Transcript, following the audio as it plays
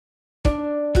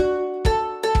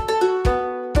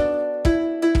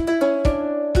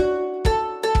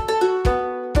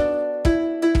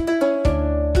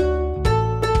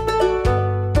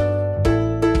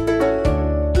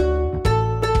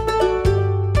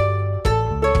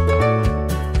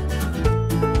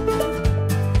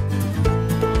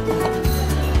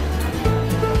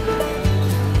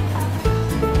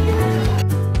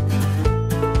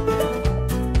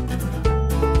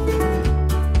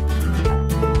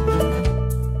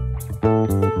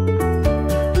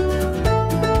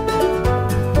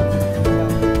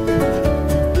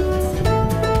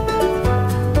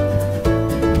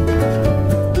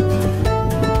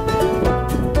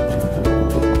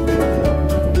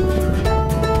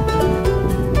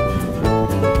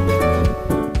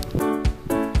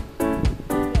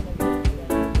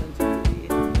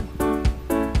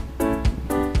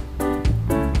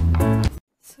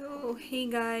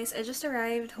guys, I just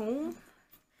arrived home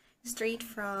straight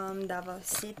from Davao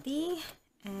City,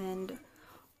 and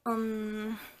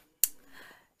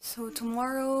so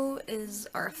tomorrow is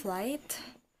our flight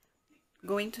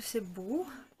going to Cebu,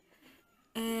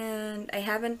 and I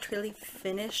haven't really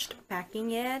finished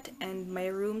packing yet, and my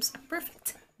room's a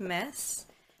perfect mess.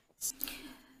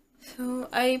 So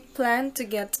I plan to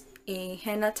get a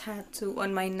henna tattoo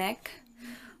on my neck,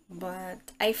 but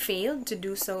I failed to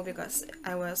do so because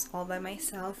I was all by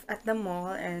myself at the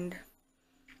mall, and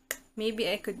maybe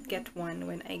I could get one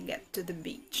when I get to the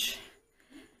beach.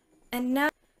 And now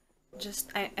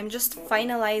I'm just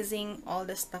finalizing all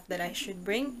the stuff that I should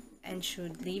bring and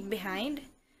should leave behind.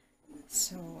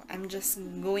 So I'm just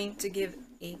going to give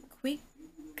a quick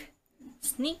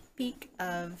sneak peek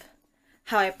of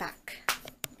how I pack.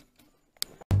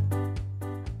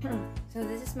 So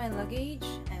this is my luggage,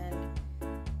 and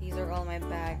these are all my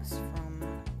bags from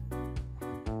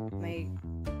my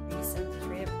recent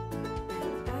trip.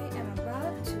 And I am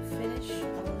about to finish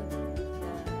all of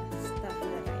the stuff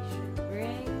that I should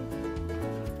bring.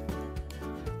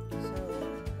 So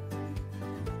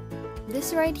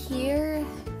this right here,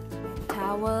 my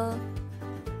towel,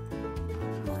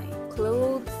 my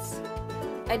clothes.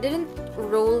 I didn't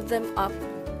roll them up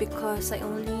because I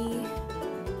only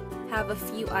have a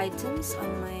few items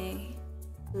on my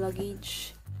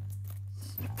luggage.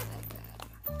 Like that.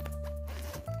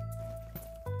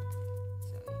 So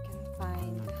you can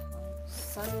find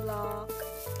sunblock,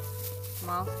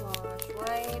 mouthwash,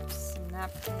 wipes,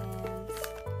 napkins,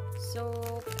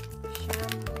 soap,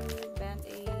 shampoo,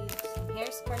 band-aids, some hair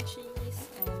scrunchies,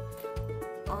 and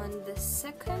on the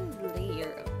second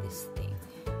layer of this thing,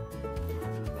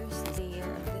 first layer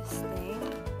of this thing,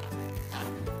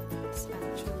 it's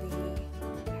actually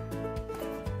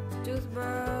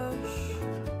toothbrush,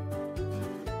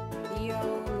 deo,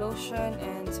 lotion,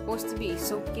 and it's supposed to be a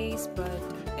soap case, but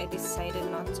I decided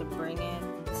not to bring it.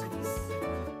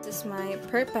 This is my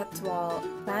perpetual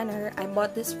planner. I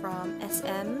bought this from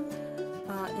SM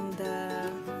in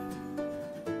the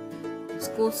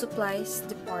school supplies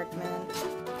department.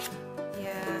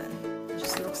 Yeah, it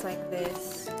just looks like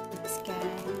this.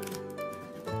 Scan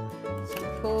some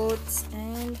quotes,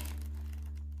 and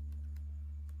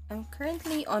I'm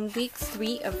currently on week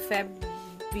 3 of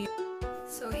February.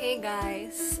 So hey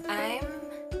guys, I'm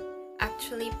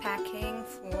actually packing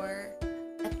for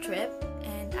a trip,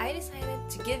 and I decided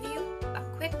to give you a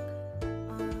quick,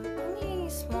 only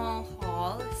small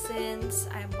haul since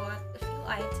I bought a few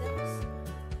items,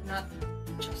 not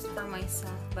just for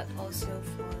myself but also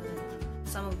for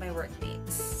some of my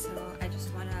workmates. So I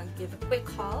just want to give a quick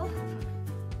haul.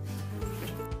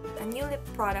 A new lip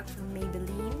product from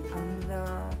Maybelline on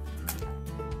the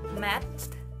matte,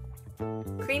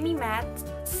 creamy matte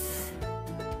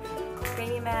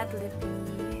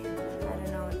lippy. I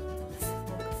don't know if it's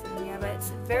focusing, yeah, but it's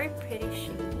a very pretty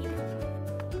shade.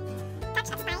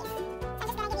 Touch of spice. So I'm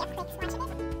just gonna give you a quick swatch of it.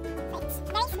 So it's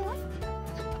very smooth,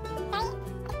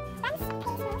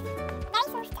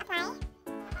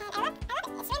 very smooth to apply, and I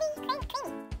love it. It's really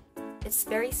creamy. It's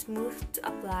very smooth to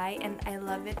apply, and I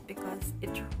love it because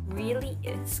it really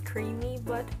is creamy,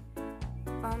 but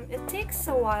it takes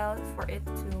a while for it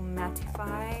to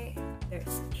mattify. There's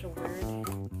such a word.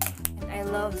 And I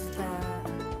love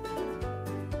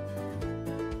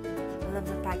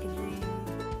the packaging.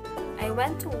 I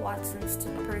went to Watson's to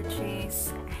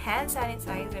purchase hand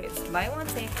sanitizer. It's buy one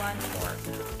take one for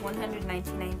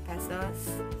 199 pesos.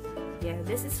 Yeah,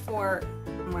 this is for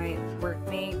my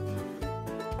workmate.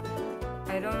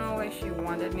 I don't know why she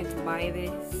wanted me to buy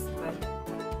this, but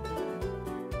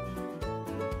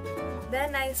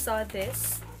then I saw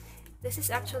this. This is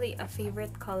actually a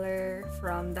favorite color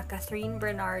from the Catherine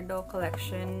Bernardo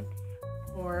collection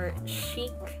for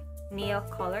chic nail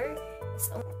color.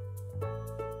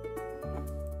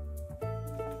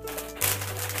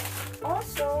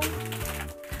 Also,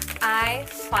 I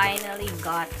finally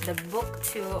got the book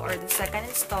 2 or the second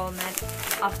installment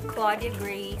of Claudia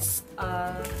Gray's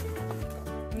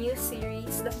new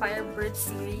series, the Firebird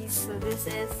series. So this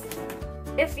is,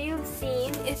 if you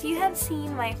have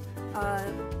seen my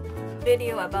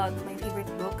video about my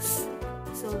favorite books,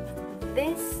 so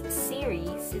this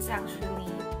series is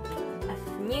actually a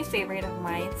new favorite of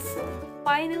mine. So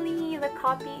finally the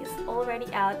copy is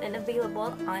already out and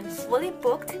available on Fully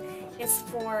Booked. It's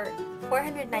for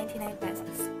 499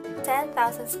 pesos.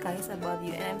 10,000 skies above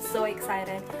you, and I'm so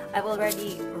excited. I've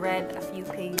already read a few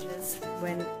pages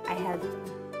when I had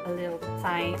a little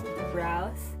time to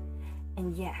browse,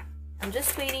 and yeah, I'm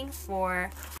just waiting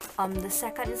for the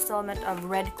second installment of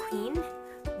Red Queen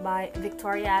by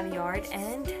Victoria Aveyard,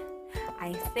 and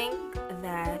I think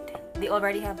that they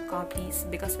already have copies,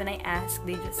 because when I asked,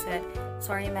 they just said,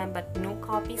 sorry ma'am, but no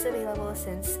copies available,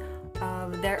 since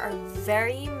there are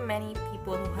very many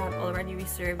people who have already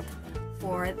reserved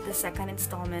for the second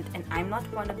installment, and I'm not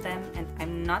one of them, and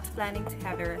I'm not planning to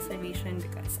have a reservation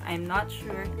because I'm not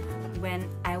sure when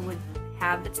I would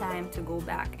have the time to go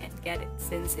back and get it,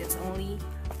 since it's only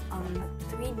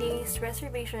 3 days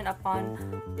reservation upon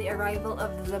the arrival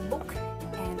of the book,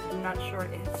 and I'm not sure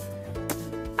if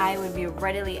I would be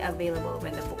readily available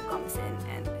when the book comes in,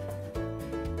 and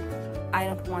I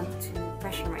don't want to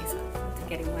pressure myself into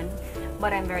getting one,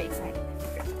 but I'm very excited.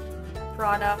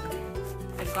 Product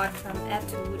I got from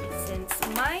Etude, since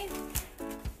my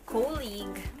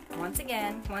colleague once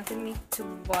again wanted me to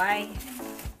buy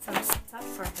some stuff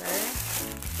for her.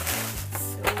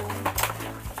 So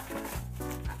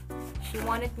she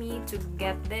wanted me to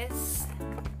get this.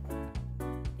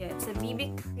 Yeah, it's a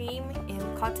BB cream in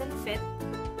cotton fit,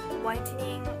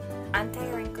 whitening,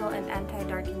 anti-wrinkle, and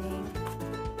anti-darkening,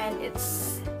 and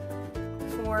it's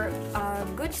for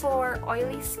good for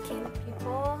oily skin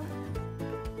people,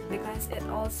 because it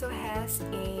also has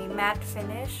a matte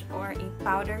finish or a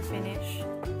powder finish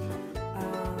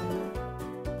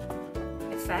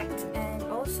effect. And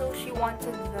also she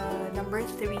wanted the number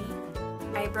 3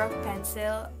 eyebrow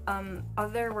pencil.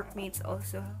 Other workmates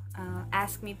also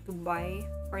asked me to buy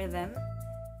for them,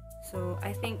 so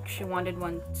I think she wanted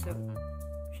one, so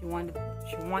she wanted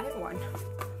one.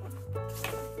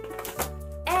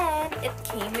 And it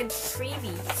came with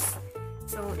freebies.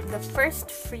 So the first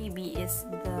freebie is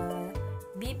the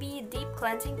BB Deep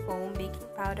Cleansing Foam Baking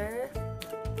Powder.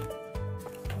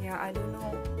 Yeah, I don't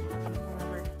know.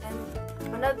 And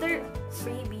another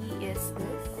freebie is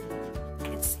this.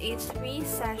 It's a 3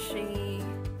 sachet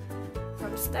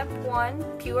from step 1,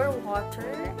 pure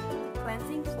water,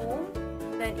 cleansing foam,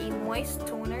 then a moist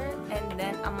toner, and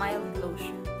then a mild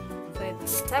lotion. So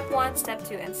it's step 1, step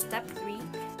 2, and step 3.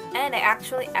 And I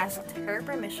actually asked her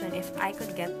permission if I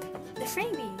could get the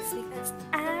freebies because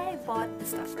I bought the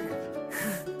stuff for her.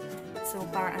 So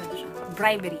para ano siya,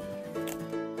 bribery.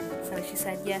 So she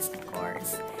said yes, of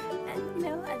course. And you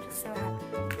know, I'm just so happy.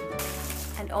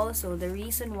 And also, the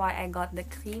reason why I got the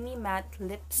creamy matte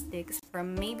lipsticks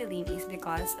from Maybelline is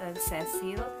because of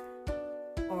Cecile,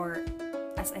 or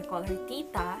as I call her,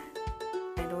 Tita.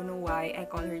 I don't know why I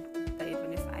call her Tita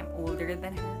even if I'm older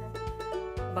than her,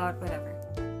 but whatever.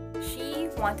 She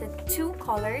wanted 2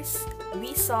 colors.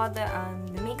 We saw the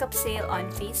makeup sale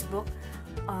on Facebook.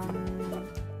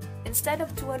 Instead of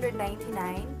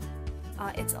 299,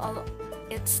 it's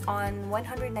on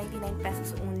 199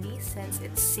 pesos only, since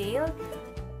it's sale,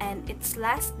 and its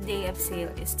last day of sale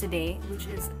is today, which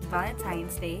is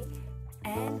Valentine's Day.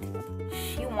 And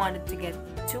she wanted to get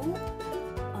two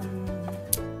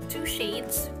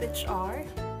shades, which are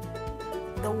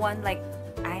the one like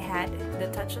I had, the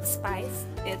Touch of Spice.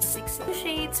 It's 60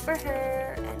 shades for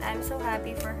her, and I'm so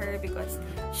happy for her because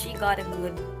she got a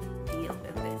good deal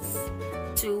with this.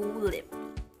 2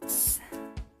 lips.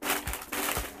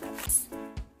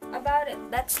 About it,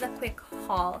 that's the quick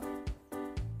haul.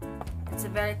 It's a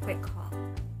very quick haul.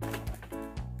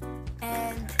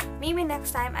 And maybe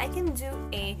next time I can do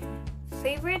a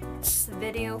favorites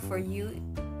video for you,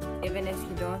 even if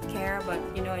you don't care, but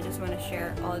you know, I just want to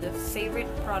share all the favorite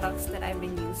products that I've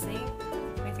been using,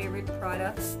 my favorite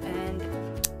products, and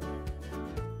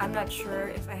I'm not sure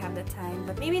if I have the time,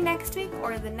 but maybe next week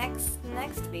or the next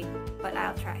week, but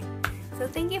I'll try. So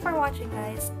thank you for watching,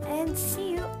 guys, and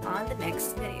see you on the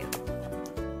next video.